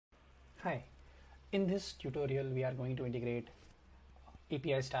Hi, in this tutorial we are going to integrate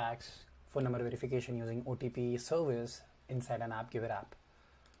API stacks phone number verification using OTP service inside an AppGyver app.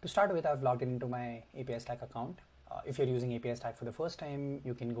 To start with, I've logged into my API stack account. If you're using API stack for the first time,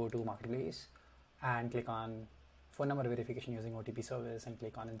 you can go to Marketplace and click on phone number verification using OTP service and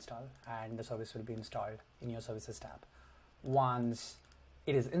click on install, and the service will be installed in your services tab. Once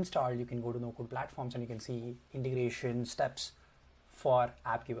it is installed, you can go to no code platforms and you can see integration steps for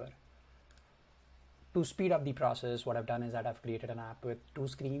AppGyver. To speed up the process, what I've done is that I've created an app with two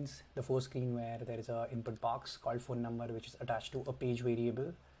screens. The first screen where there is an input box called phone number, which is attached to a page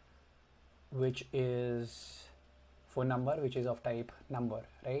variable, which is phone number, which is of type number,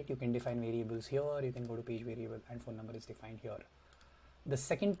 right? You can define variables here, you can go to page variable and phone number is defined here. The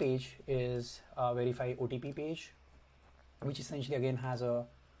second page is a verify OTP page, which essentially again has a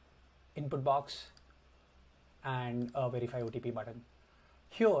input box and a verify OTP button.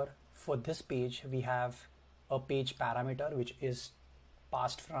 Here, for this page, we have a page parameter which is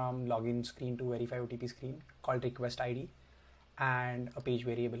passed from login screen to verify OTP screen called request ID, and a page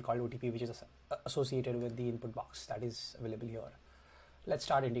variable called OTP which is associated with the input box that is available here. Let's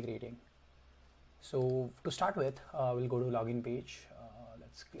start integrating. So to start with, we'll go to login page.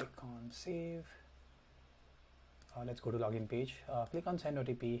 Let's click on save. Let's go to login page, click on send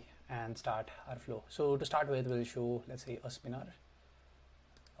OTP and start our flow. So to start with, we'll show, let's say, a spinner.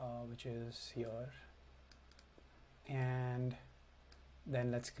 Which is here, and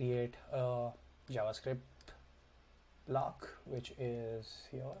then let's create a JavaScript block which is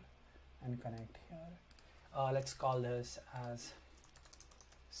here and connect here. Let's call this as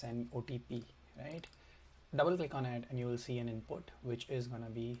send OTP, right? Double click on it and you will see an input which is going to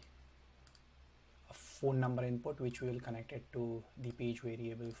be a phone number input, which we will connect it to the page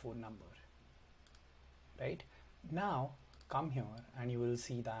variable phone number, right? Now come here and you will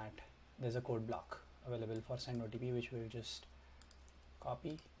see that there's a code block available for send OTP, which we'll just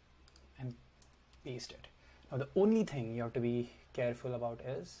copy and paste it. Now the only thing you have to be careful about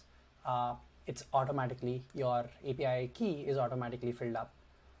is it's automatically, your API key is automatically filled up,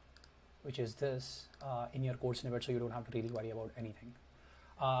 which is this in your code snippet, so you don't have to really worry about anything.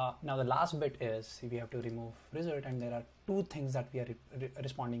 Now the last bit is we have to remove result, and there are two things that we are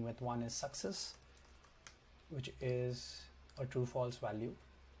responding with. One is success, which is a true false value,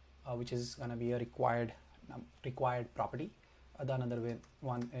 which is going to be a required property. The another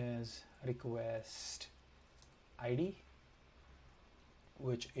one is request ID,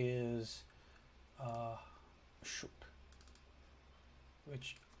 which is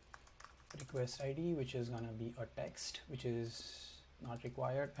request ID, which is going to be a text, which is not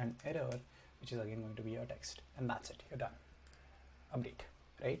required, and error, which is again going to be a text, and that's it. You're done. Update,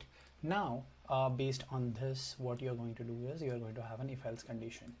 right? Now, based on this, what you're going to do is you're going to have an if-else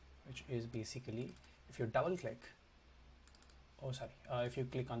condition, which is basically, if you double click, if you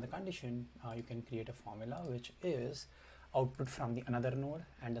click on the condition, you can create a formula which is output from the another node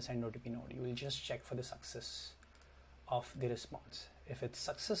and the send OTP node. You will just check for the success of the response. If it's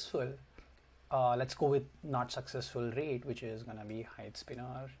successful, let's go with not successful rate, which is going to be hide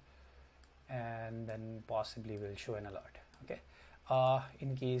spinner, and then possibly will show an alert. Okay.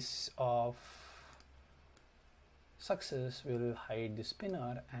 In case of success, we will hide the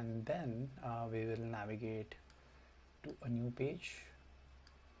spinner, and then we will navigate to a new page,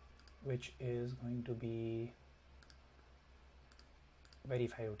 which is going to be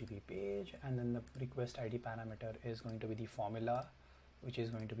verify OTP page, and then the request ID parameter is going to be the formula, which is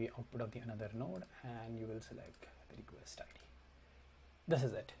going to be output of the another node, and you will select the request ID. This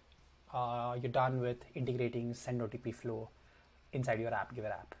is it. You're done with integrating send OTP flow inside your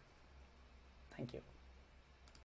AppGyver app. Thank you.